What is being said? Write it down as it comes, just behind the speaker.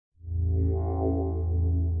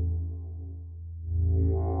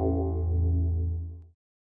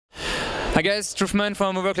Hi guys, Truthman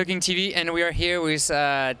from OverClocking-TV, and we are here with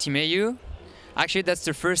Team.au. Actually, that's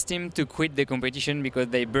the first team to quit the competition because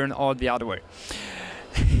they burn all the hardware.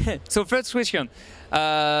 So first question,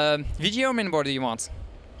 VGA or mainboard do you want?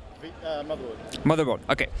 Motherboard. Motherboard,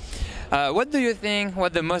 okay. What do you think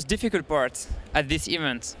was the most difficult part at this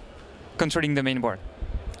event, controlling the mainboard?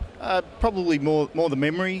 Probably more the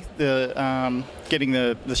memory, the getting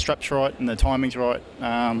the straps right and the timings right.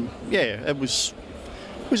 Yeah, it was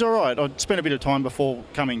all right. I'd spent a bit of time before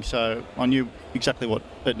coming, so I knew exactly what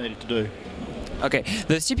it needed to do. Okay,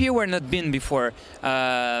 the CPU were not bin before.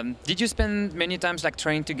 Did you spend many times like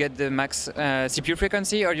trying to get the max CPU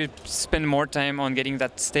frequency, or you spend more time on getting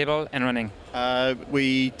that stable and running?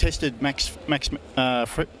 We tested max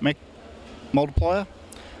multiplier,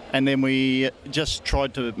 and then we just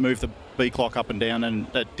tried to move the B clock up and down, and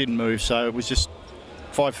that didn't move, so it was just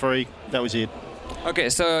 5.3, that was it. Okay,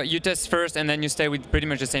 so you test first and then you stay with pretty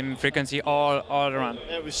much the same frequency all around?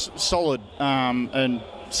 It was solid and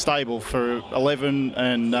stable for 11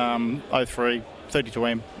 and 03,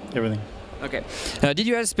 32M, everything. Okay. Did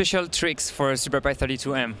you have special tricks for SuperPi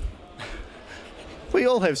 32M? We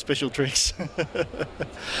all have special tricks.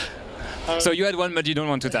 So you had one, but you don't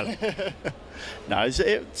want to tell? No,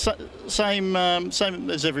 it's same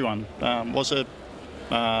as everyone. Was a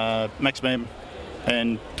max mem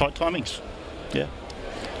and tight timings. Yeah.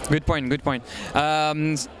 Good point, good point.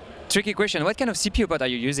 Tricky question, what kind of CPU pod are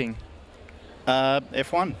you using?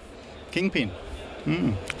 F1, Kingpin.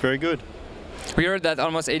 Very good. We heard that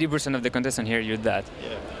almost 80% of the contestants here use that.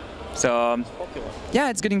 Yeah. So, Popular. yeah,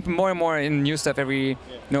 it's getting more and more in new stuff every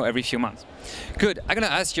few months. Good, I'm gonna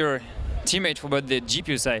ask your teammate about the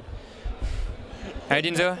GPU side. Hi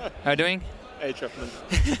Dinzo, how are you doing? Hey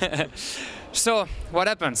Truffman. So, what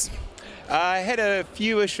happens? I had a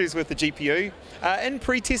few issues with the GPU. In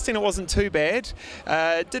pre-testing it wasn't too bad.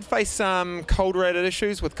 Did face some cold-related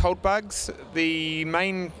issues with cold bugs. The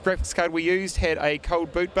main graphics card we used had a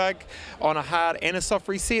cold boot bug on a hard and a soft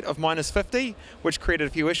reset of -50, which created a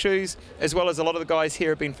few issues, as well as a lot of the guys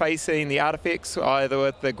here have been facing the artifacts either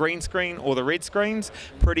with the green screen or the red screens.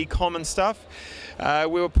 Pretty common stuff.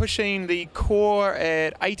 We were pushing the core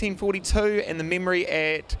at 1842 and the memory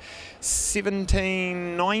at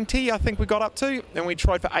 1790, I think we got up to, and we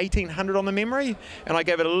tried for 1800 on the memory, and I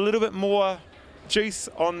gave it a little bit more juice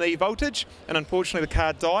on the voltage, and unfortunately the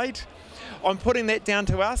card died. I'm putting that down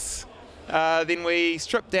to us. Then we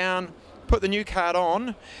stripped down, put the new card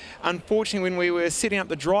on. Unfortunately, when we were setting up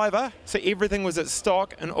the driver, so everything was at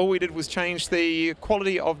stock, and all we did was change the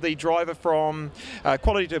quality of the driver from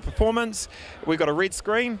quality to performance. We got a red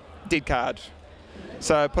screen, dead card.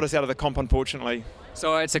 So it put us out of the comp, unfortunately.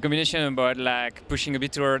 So it's a combination about like pushing a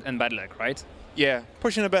bit too hard and bad luck, right? Yeah,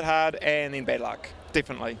 pushing a bit hard and then bad luck,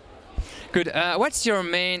 definitely. Good. What's your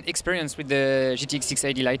main experience with the GTX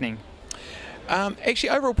 680 Lightning? Actually,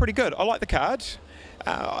 overall pretty good. I like the card.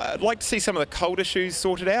 I'd like to see some of the cold issues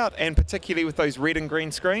sorted out, and particularly with those red and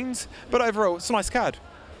green screens. But overall, it's a nice card.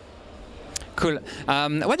 Cool.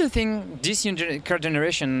 What do you think this card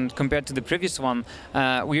generation compared to the previous one?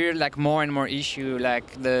 We hear like more and more issue,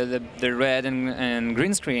 like the red and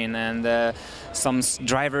green screen and some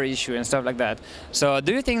driver issue and stuff like that. So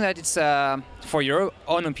do you think that it's, for your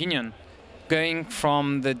own opinion, going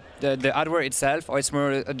from the hardware itself, or it's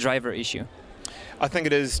more a driver issue? I think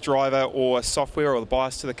it is driver or software or the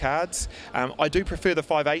bias to the cards. I do prefer the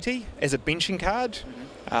 580 as a benching card.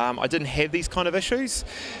 I didn't have these kind of issues.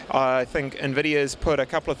 I think NVIDIA's put a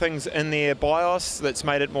couple of things in their BIOS that's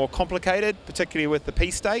made it more complicated, particularly with the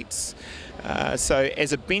P states. So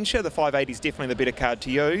as a bencher, the 580 is definitely the better card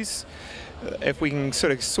to use. If we can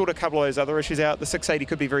sort a couple of those other issues out, the 680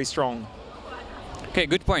 could be very strong. Okay,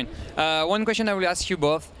 good point. One question I will ask you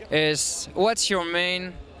both is, what's your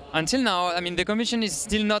main, until now, I mean the competition is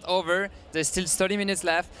still not over, there's still 30 minutes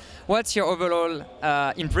left. What's your overall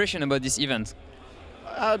impression about this event?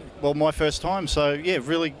 Well, my first time, so yeah,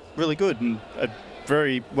 really good, and a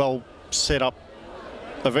very well set up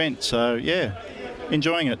event, so yeah,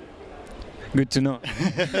 enjoying it. Good to know.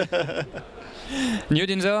 New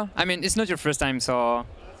Dinzo? I mean, it's not your first time, so...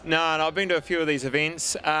 No, I've been to a few of these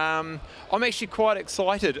events. I'm actually quite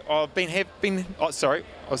excited. I'll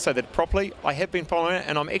say that properly. I have been following it,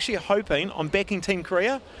 and I'm actually hoping, I'm backing Team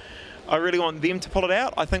Korea. I really want them to pull it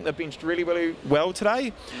out. I think they've benched really, really well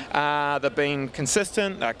today. They've been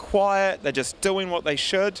consistent, they're quiet, they're just doing what they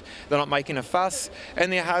should, they're not making a fuss,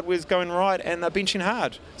 and their hardware's going right, and they're benching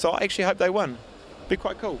hard. So I actually hope they win. Be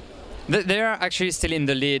quite cool. They are actually still in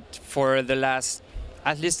the lead for the last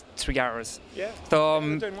at least 3 hours. Yeah. So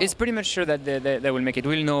it's pretty much sure that they will make it.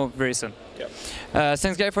 We'll know very soon. Yeah.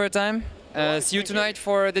 Thanks guys for your time. Right, see you thank tonight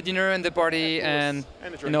for the dinner and the party, course. and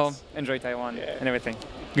And the you know, drinks. enjoy Taiwan Yeah. and everything.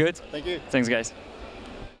 Good. Thank you. Thanks, guys.